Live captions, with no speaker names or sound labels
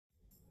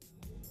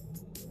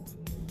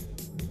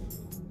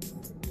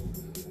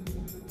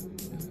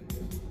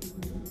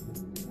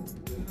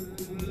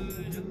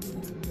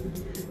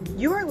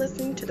You are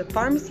listening to the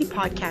Pharmacy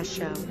Podcast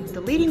Show, the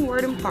leading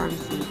word in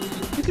pharmacy.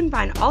 You can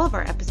find all of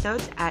our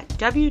episodes at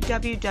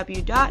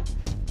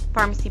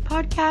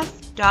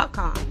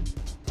www.pharmacypodcast.com.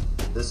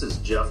 This is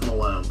Jeff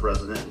Malone,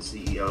 President and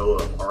CEO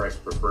of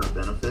RxPreferred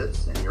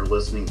Benefits, and you're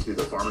listening to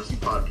the Pharmacy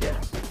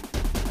Podcast.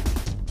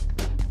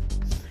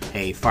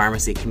 Hey,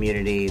 pharmacy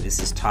community, this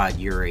is Todd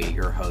Urey,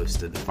 your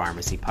host of the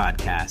Pharmacy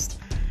Podcast.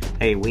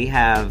 Hey, we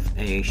have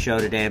a show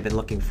today I've been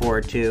looking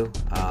forward to.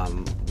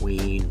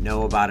 We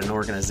know about an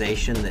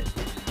organization that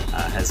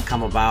has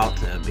come about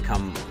to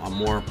become a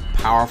more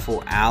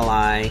powerful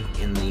ally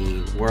in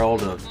the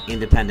world of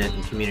independent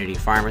and community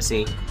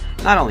pharmacy.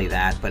 Not only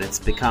that, but it's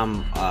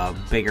become a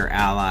bigger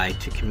ally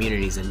to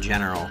communities in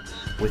general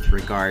with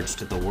regards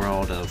to the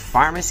world of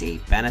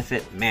pharmacy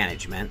benefit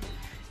management.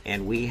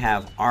 And we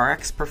have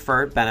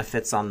RxPreferred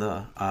Benefits on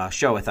the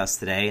show with us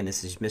today, and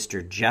this is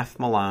Mr. Jeff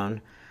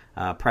Malone,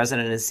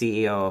 President and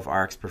CEO of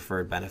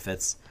RxPreferred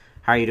Benefits.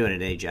 How are you doing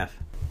today, Jeff?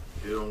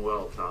 Doing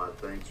well, Todd.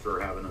 Thanks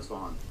for having us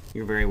on.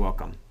 You're very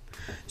welcome.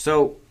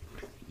 So,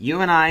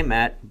 you and I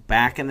met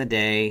back in the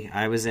day.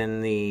 I was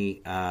in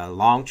the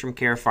long-term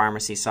care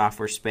pharmacy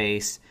software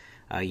space.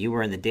 You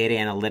were in the data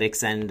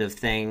analytics end of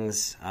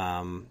things,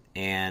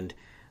 and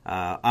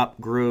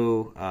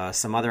upgrew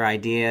some other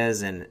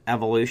ideas and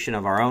evolution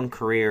of our own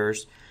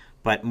careers,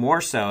 but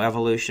more so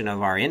evolution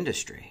of our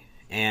industry.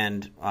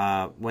 And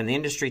when the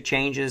industry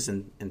changes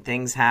and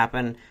things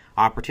happen,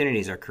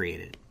 opportunities are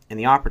created. And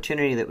the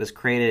opportunity that was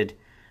created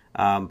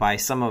by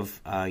some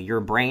of your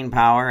brain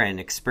power and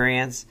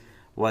experience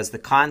was the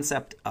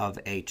concept of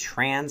a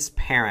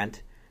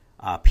transparent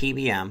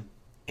PBM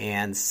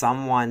and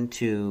someone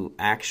to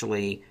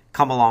actually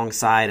come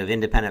alongside of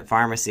independent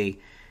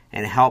pharmacy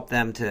and help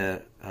them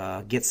to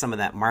get some of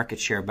that market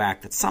share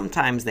back that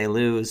sometimes they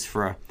lose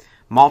for a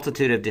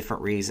multitude of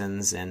different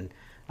reasons, and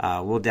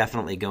we'll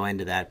definitely go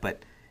into that.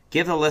 But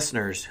give the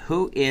listeners,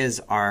 who is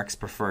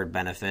RxPreferred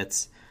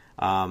Benefits,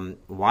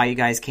 why you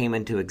guys came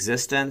into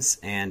existence,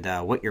 and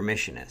what your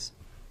mission is.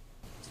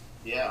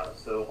 Yeah,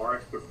 so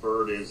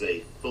RxPreferred is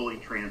a fully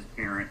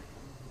transparent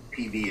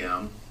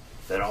PBM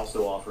that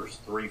also offers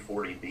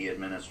 340B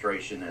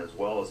administration as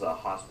well as a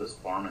hospice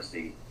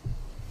pharmacy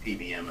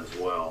PBM as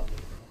well.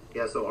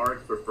 Yeah, so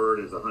RxPreferred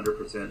is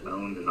 100%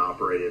 owned and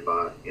operated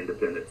by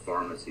independent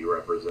pharmacy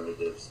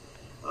representatives.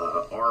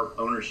 Our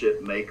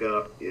ownership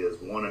makeup is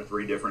one of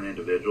three different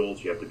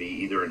individuals. You have to be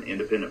either an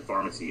independent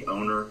pharmacy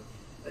owner,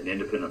 an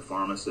independent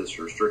pharmacist,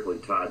 or strictly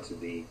tied to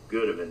the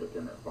good of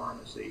independent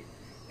pharmacy.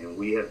 And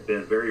we have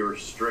been very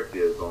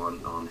restrictive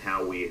on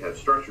how we have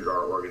structured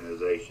our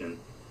organization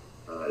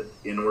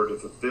in order to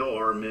fulfill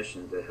our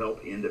mission to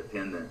help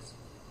independents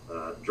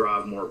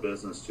drive more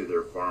business to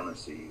their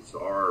pharmacies.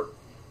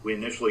 We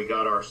initially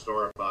got our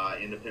start by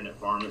independent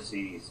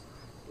pharmacies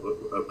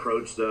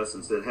approached us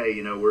and said,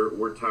 hey,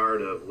 we're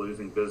tired of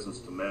losing business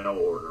to mail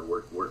order.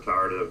 We're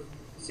tired of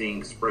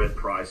seeing spread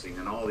pricing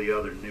and all the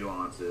other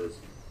nuances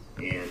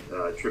and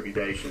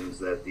tribulations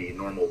that the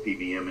normal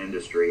PBM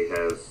industry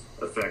has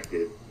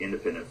affected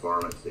independent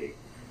pharmacy.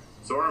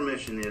 So our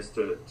mission is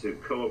to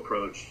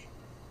co-approach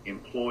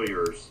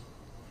employers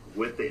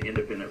with the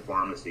independent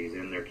pharmacies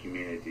in their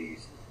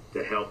communities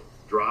to help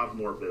drive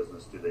more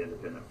business to the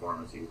independent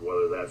pharmacies,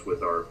 whether that's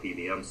with our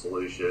PBM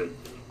solution,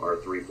 our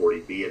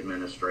 340B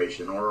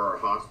administration, or our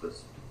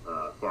hospice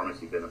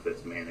pharmacy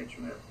benefits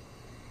management.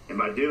 And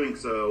by doing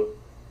so,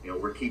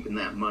 we're keeping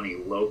that money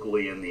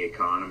locally in the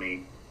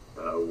economy.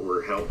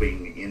 We're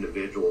helping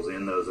individuals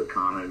in those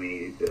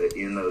economies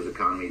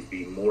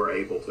be more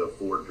able to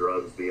afford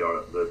drugs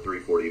via the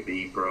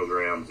 340B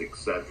programs,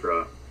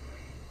 etc.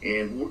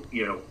 And,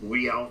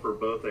 we offer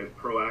both a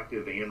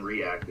proactive and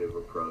reactive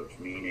approach,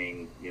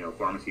 meaning,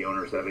 pharmacy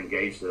owners have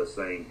engaged us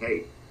saying,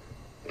 hey,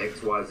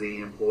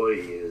 XYZ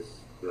employee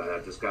I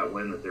just got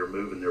wind that they're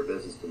moving their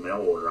business to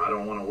mail order. I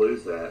don't want to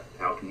lose that.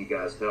 How can you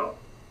guys help?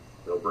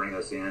 They'll bring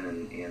us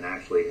in and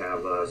actually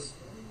have us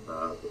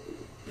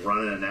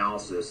run an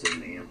analysis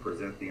and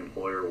present the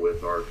employer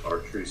with our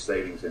true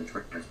savings and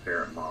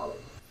transparent model.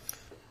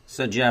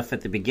 So, Jeff, at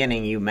the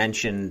beginning you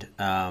mentioned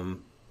a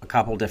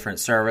couple different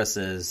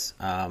services.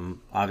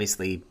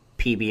 Obviously,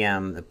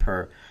 PBM, the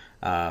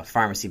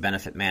pharmacy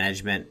benefit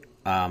management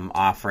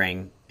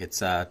offering.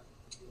 It's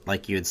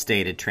like you had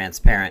stated,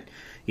 transparent.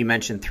 You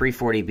mentioned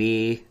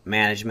 340B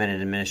management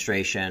and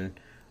administration,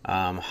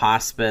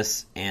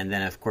 hospice, and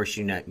then of course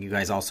you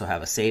guys also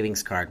have a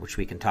savings card, which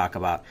we can talk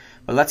about.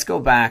 But let's go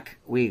back.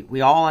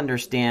 We all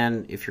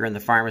understand, if you're in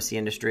the pharmacy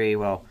industry,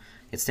 well,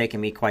 it's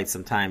taken me quite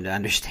some time to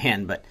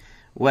understand, but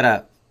what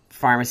a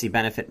pharmacy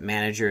benefit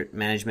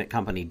management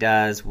company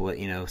does, what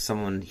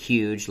someone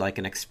huge like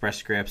an Express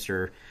Scripts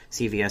or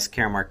CVS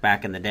Caremark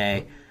back in the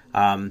day.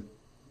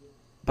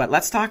 But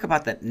let's talk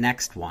about that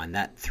next one,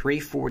 that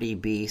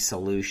 340B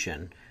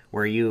solution,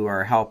 where you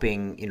are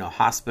helping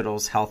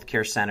hospitals,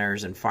 healthcare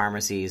centers, and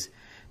pharmacies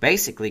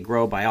basically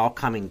grow by all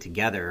coming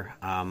together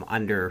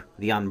under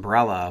the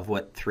umbrella of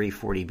what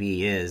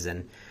 340B is.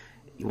 And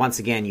once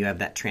again, you have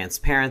that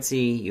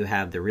transparency, you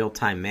have the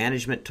real-time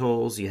management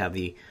tools, you have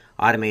the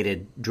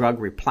automated drug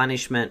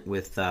replenishment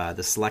with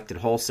the selected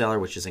wholesaler,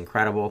 which is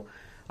incredible.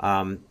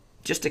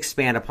 Just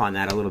expand upon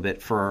that a little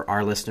bit for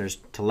our listeners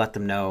to let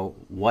them know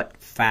what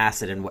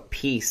facet and what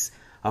piece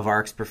of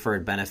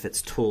RxPreferred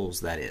benefits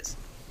tools that is.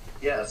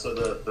 Yeah, so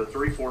the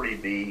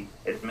 340B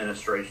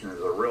administration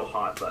is a real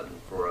hot button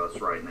for us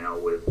right now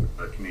with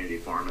a community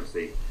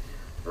pharmacy.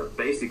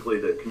 Basically,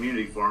 the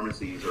community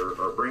pharmacies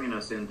are bringing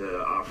us into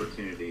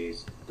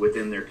opportunities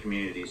within their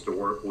communities to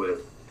work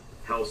with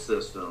health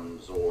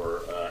systems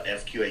or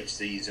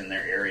FQHCs in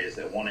their areas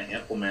that want to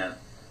implement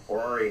or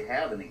already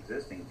have an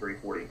existing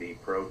 340B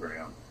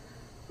program.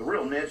 The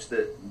real niche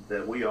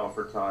that we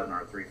offer, Todd, in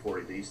our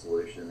 340B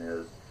solution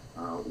is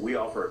we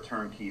offer a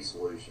turnkey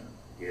solution.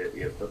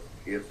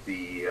 If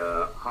the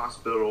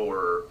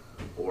hospital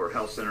or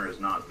health center has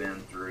not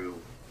been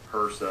through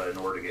HRSA in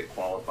order to get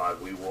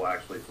qualified, we will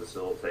actually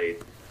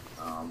facilitate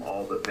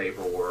all the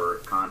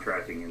paperwork,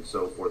 contracting, and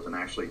so forth, and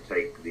actually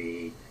take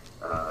the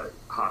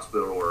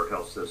hospital or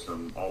health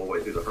system all the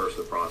way through the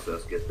HRSA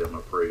process, get them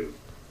approved.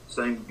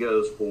 Same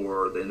goes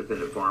for the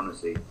independent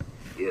pharmacy.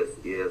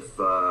 If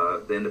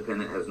the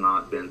independent has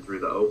not been through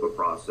the OPA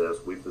process,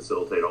 we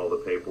facilitate all the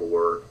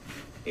paperwork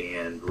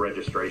and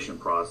registration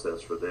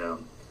process for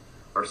them.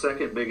 Our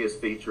second biggest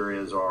feature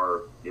is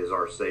our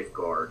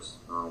safeguards.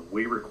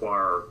 We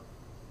require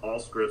all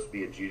scripts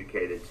be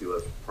adjudicated to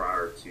us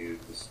prior to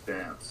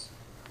dispense,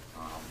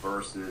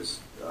 versus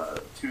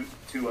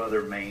two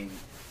other main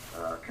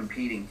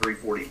competing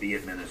 340B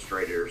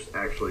administrators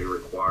actually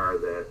require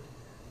that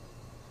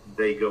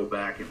they go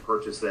back and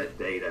purchase that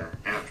data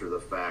after the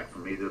fact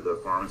from either the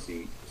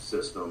pharmacy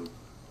system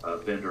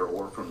vendor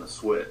or from the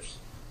switch.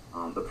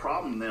 The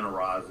problem then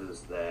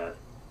arises that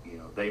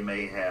they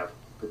may have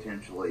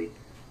potentially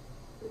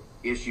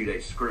issued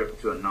a script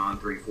to a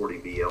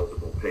non-340B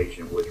eligible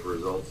patient, which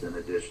results in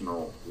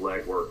additional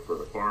legwork for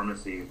the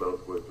pharmacy,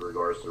 both with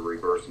regards to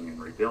reversing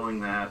and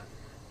rebilling that,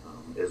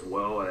 as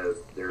well as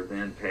they're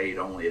then paid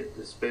only a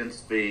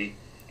dispense fee,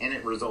 and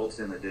it results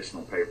in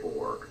additional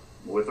paperwork.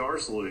 With our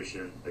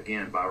solution,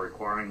 again, by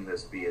requiring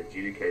this be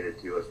adjudicated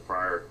to us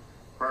prior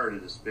to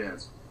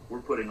dispense, we're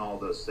putting all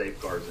those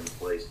safeguards in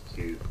place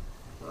to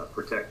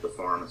protect the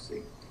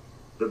pharmacy.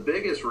 The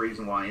biggest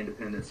reason why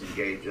independents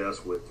engage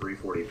us with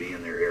 340B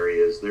in their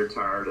area is they're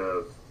tired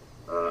of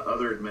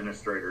other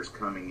administrators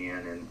coming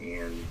in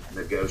and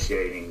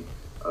negotiating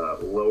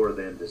lower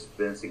than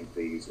dispensing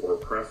fees or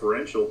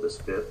preferential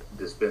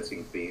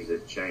dispensing fees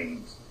at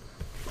chains.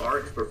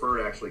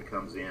 RxPreferred actually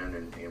comes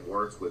in and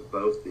works with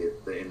both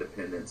the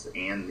independents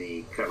and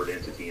the covered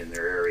entity in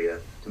their area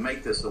to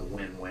make this a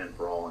win-win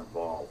for all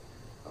involved.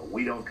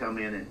 We don't come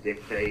in and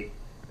dictate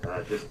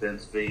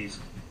dispense fees.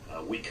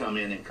 We come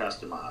in and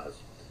customize.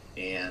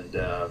 And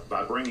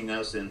by bringing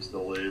us into the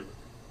loop,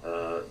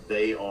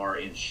 they are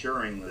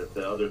ensuring that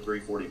the other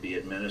 340B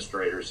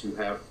administrators who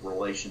have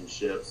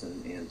relationships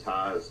and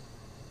ties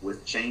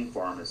with chain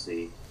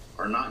pharmacy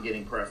are not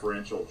getting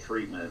preferential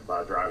treatment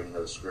by driving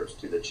those scripts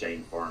to the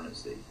chain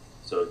pharmacy.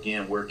 So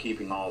again, we're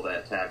keeping all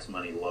that tax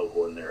money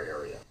local in their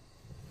area.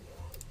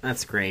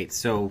 That's great.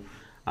 So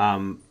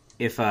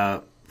if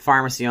a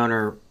pharmacy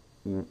owner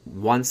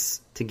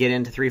wants to get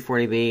into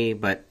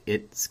 340B, but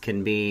it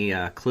can be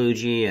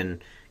kludgy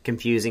and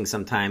confusing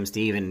sometimes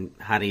to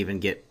how to even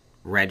get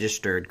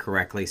registered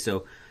correctly.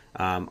 So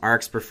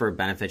RxPreferred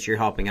benefits, you're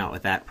helping out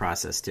with that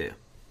process too.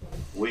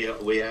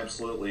 We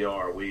absolutely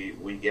are.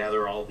 We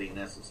gather all the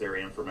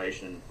necessary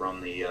information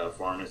from the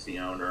pharmacy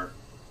owner,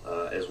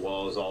 as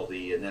well as all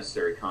the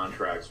necessary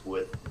contracts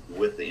with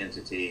the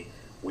entity.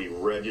 We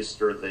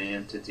register the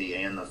entity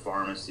and the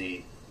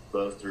pharmacy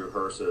both through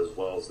HRSA as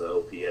well as the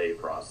OPA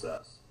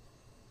process.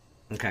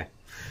 Okay.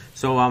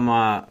 So I'm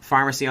a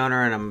pharmacy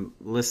owner and I'm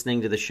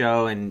listening to the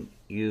show, and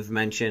you've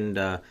mentioned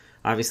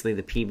obviously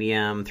the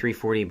PBM,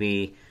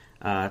 340B.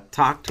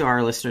 Talk to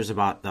our listeners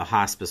about the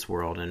hospice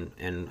world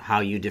and how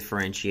you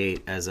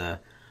differentiate as a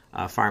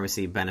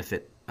pharmacy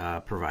benefit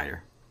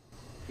provider.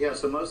 Yeah,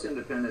 so most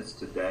independents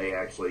today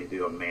actually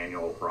do a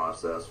manual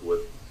process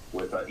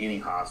with any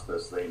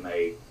hospice they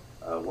may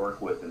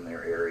work with in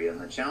their area. And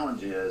the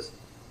challenge is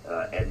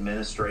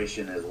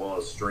administration as well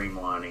as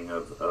streamlining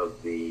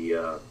of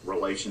the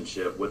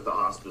relationship with the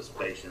hospice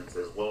patients,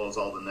 as well as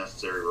all the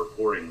necessary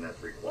reporting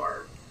that's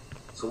required.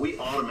 So we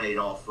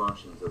automate all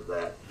functions of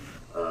that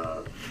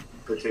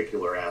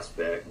particular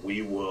aspect.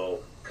 We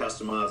will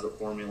customize a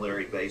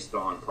formulary based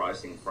on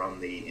pricing from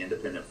the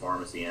independent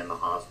pharmacy and the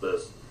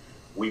hospice.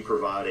 We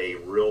provide a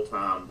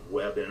real-time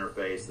web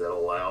interface that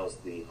allows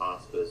the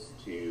hospice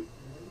to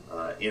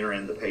enter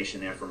in the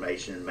patient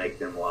information, make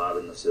them live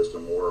in the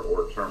system,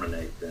 or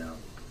terminate them,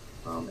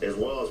 as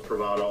well as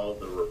provide all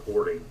the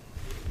reporting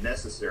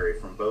necessary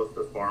from both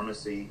the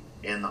pharmacy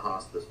and the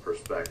hospice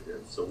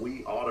perspective. So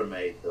we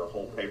automate the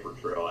whole paper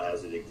trail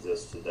as it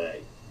exists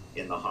today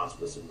in the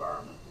hospice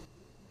environment.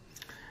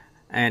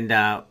 And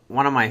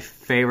one of my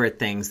favorite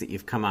things that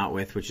you've come out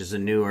with, which is a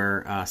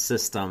newer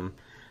system,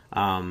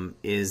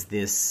 is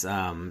this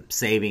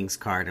savings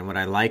card. And what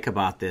I like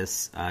about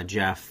this,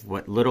 Jeff,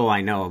 what little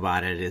I know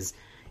about it, is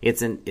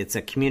it's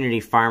a community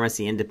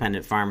pharmacy,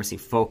 independent pharmacy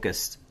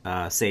focused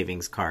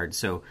savings card.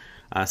 So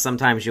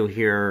sometimes you'll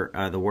hear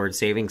the word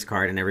savings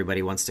card and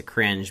everybody wants to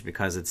cringe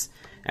because it's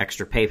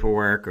extra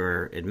paperwork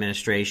or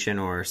administration,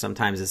 or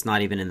sometimes it's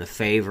not even in the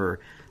favor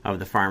of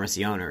the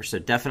pharmacy owner. So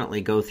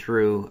definitely go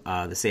through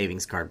the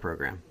savings card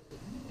program.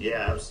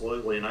 Yeah,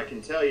 absolutely. And I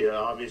can tell you,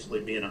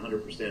 obviously being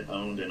 100%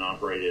 owned and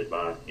operated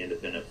by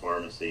independent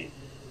pharmacy,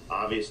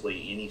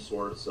 obviously any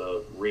sorts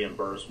of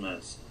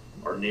reimbursements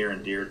are near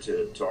and dear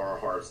to our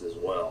hearts as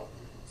well.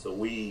 So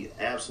we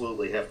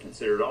absolutely have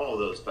considered all of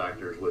those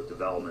factors with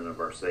development of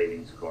our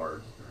savings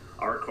cards.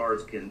 Our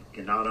cards can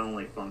not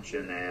only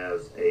function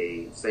as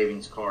a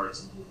savings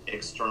cards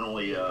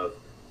externally of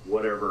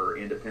whatever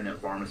independent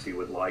pharmacy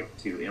would like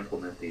to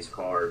implement these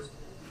cards,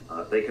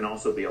 they can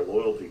also be a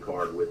loyalty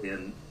card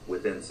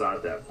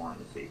inside that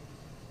pharmacy.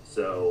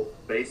 So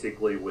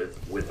basically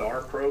with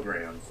our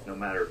programs, no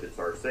matter if it's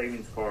our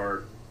savings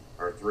card,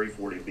 our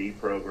 340B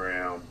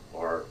program,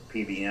 our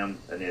PBM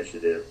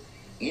initiative,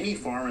 any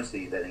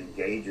pharmacy that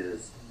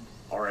engages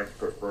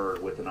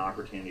RxPreferred with an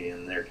opportunity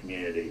in their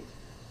community,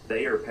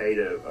 they are paid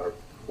a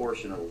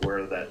portion of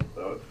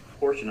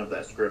portion of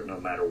that script, no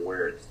matter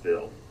where it's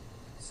filled.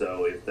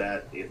 So if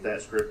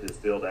that script is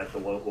filled at the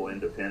local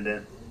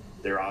independent,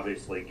 they're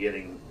obviously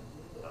getting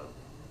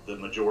the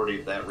majority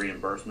of that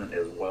reimbursement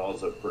as well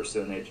as a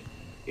percentage.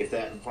 If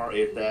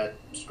that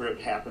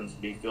script happens to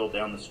be filled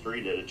down the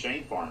street at a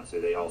chain pharmacy,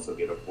 they also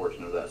get a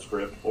portion of that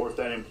script. Or if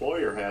that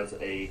employer has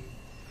a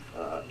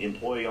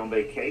employee on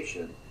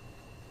vacation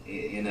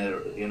in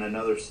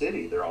another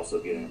city, they're also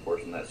getting a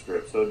portion of that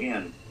script. So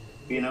again,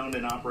 being owned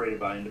and operated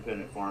by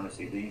independent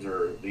pharmacy, these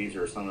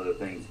are some of the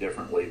things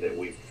differently that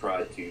we've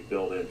tried to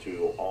build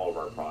into all of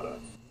our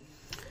products.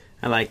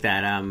 I like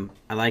that.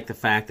 I like the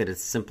fact that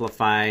it's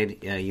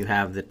simplified. You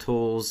have the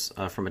tools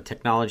from a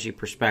technology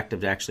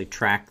perspective to actually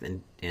track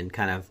and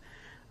kind of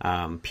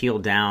peel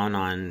down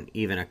on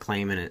even a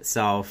claim in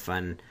itself,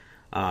 and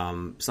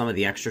some of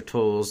the extra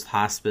tools,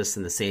 hospice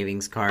and the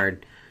savings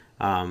card.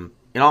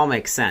 It all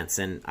makes sense.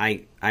 And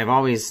I've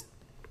always,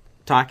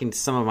 talking to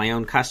some of my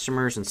own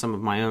customers and some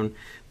of my own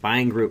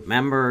buying group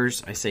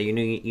members, I say you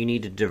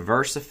need to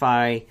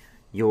diversify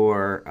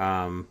your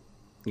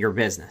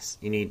business.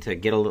 You need to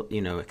get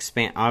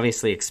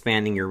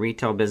expanding your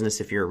retail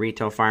business if you're a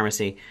retail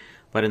pharmacy,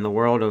 but in the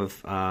world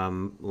of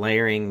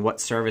layering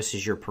what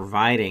services you're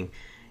providing,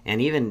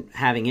 and even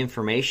having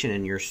information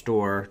in your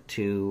store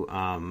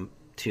to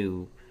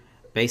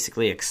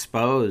basically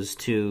expose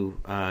to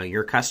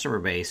your customer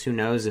base. Who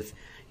knows if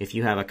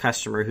you have a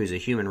customer who's a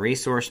human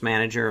resource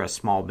manager, a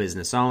small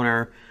business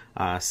owner,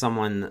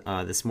 someone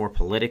that's more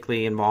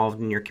politically involved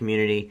in your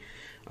community,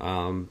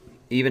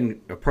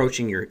 even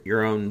approaching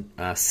your own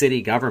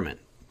city government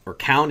or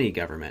county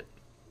government.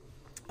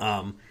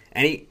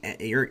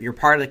 You're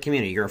part of the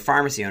community. You're a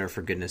pharmacy owner,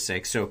 for goodness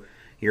sake. So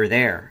you're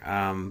there,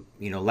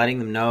 letting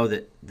them know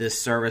that this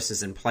service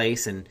is in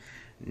place, and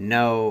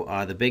know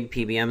the big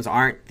PBMs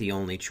aren't the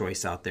only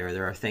choice out there.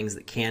 There are things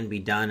that can be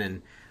done,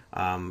 and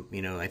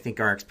I think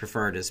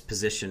RxPreferred is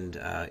positioned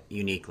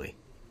uniquely.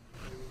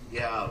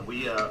 Yeah,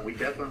 we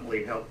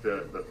definitely help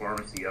the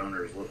pharmacy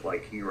owners look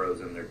like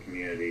heroes in their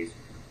communities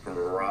from a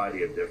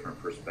variety of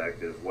different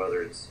perspectives,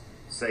 whether it's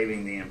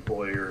saving the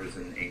employers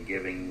and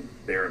giving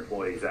their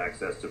employees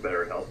access to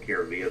better health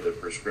care via the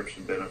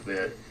prescription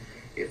benefit,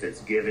 if it's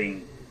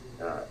giving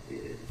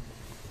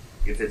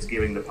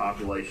the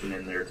population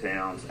in their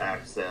towns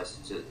access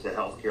to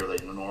health care they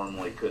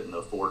normally couldn't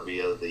afford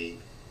via the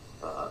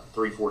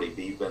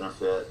 340B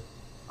benefit.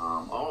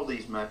 All of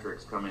these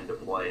metrics come into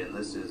play, and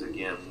this is,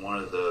 again, one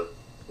of the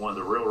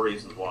real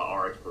reasons why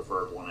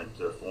RxPreferred wanted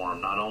to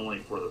form, not only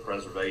for the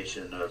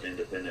preservation of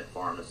independent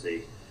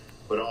pharmacy,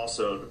 but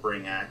also to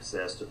bring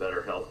access to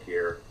better health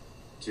care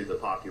to the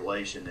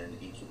population in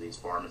each of these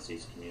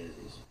pharmacies'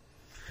 communities.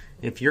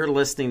 If you're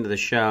listening to the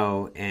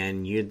show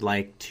and you'd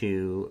like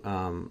to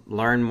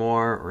learn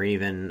more, or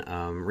even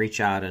reach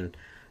out and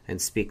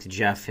speak to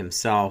Jeff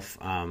himself,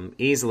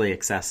 easily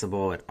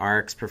accessible at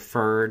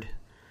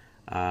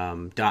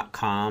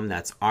RxPreferred.com.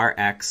 That's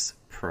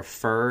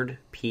RxPreferred,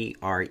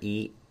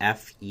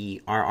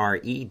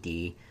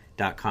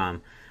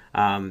 PREFERRED.com.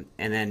 And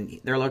then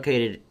they're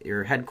located,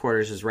 your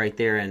headquarters is right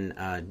there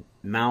in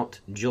Mount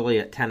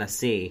Juliet,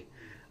 Tennessee.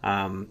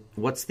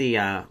 What's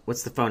the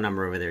phone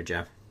number over there,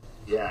 Jeff?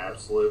 Yeah,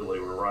 absolutely.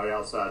 We're right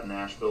outside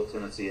Nashville,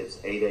 Tennessee. It's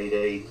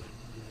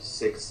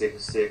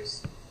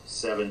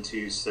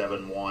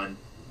 888-666-7271.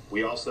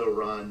 We also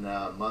run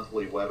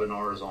monthly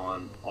webinars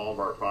on all of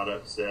our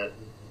product set,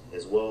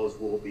 as well as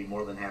we'll be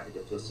more than happy to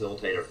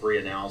facilitate a free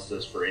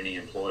analysis for any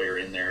employer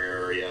in their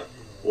area,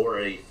 or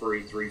a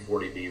free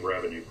 340B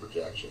revenue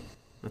projection.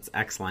 That's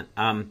excellent.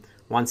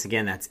 Once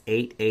again, that's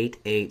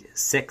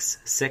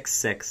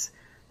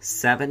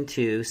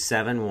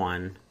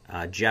 888-666-7271.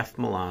 Jeff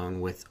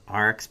Malone with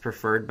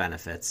RxPreferred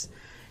Benefits.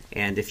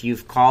 And if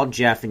you've called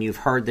Jeff and you've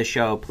heard the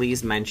show,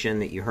 please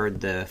mention that you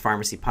heard the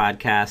Pharmacy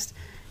Podcast.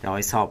 It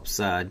always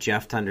helps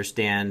Jeff to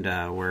understand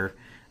where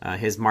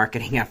his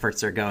marketing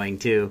efforts are going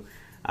too.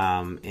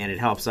 And it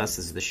helps us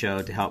as the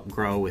show to help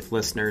grow with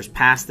listeners.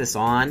 Pass this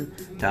on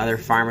to other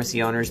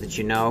pharmacy owners that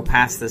you know.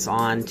 Pass this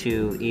on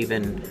to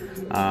even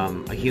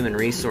a human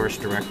resource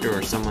director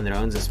or someone that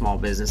owns a small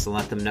business, and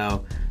let them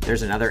know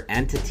there's another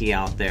entity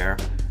out there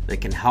that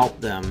can help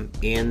them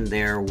in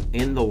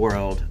the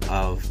world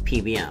of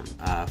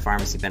PBM,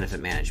 pharmacy benefit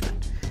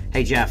management.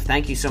 Hey, Jeff,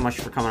 thank you so much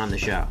for coming on the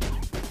show.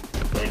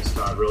 Thanks,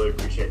 Todd. Really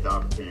appreciate the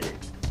opportunity.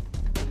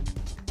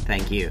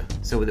 Thank you.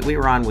 So we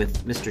were on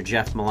with Mr.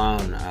 Jeff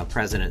Malone,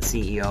 President and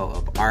CEO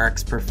of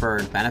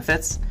RxPreferred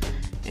Benefits,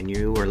 and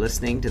you were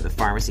listening to the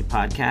Pharmacy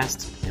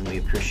Podcast, and we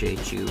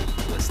appreciate you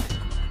listening.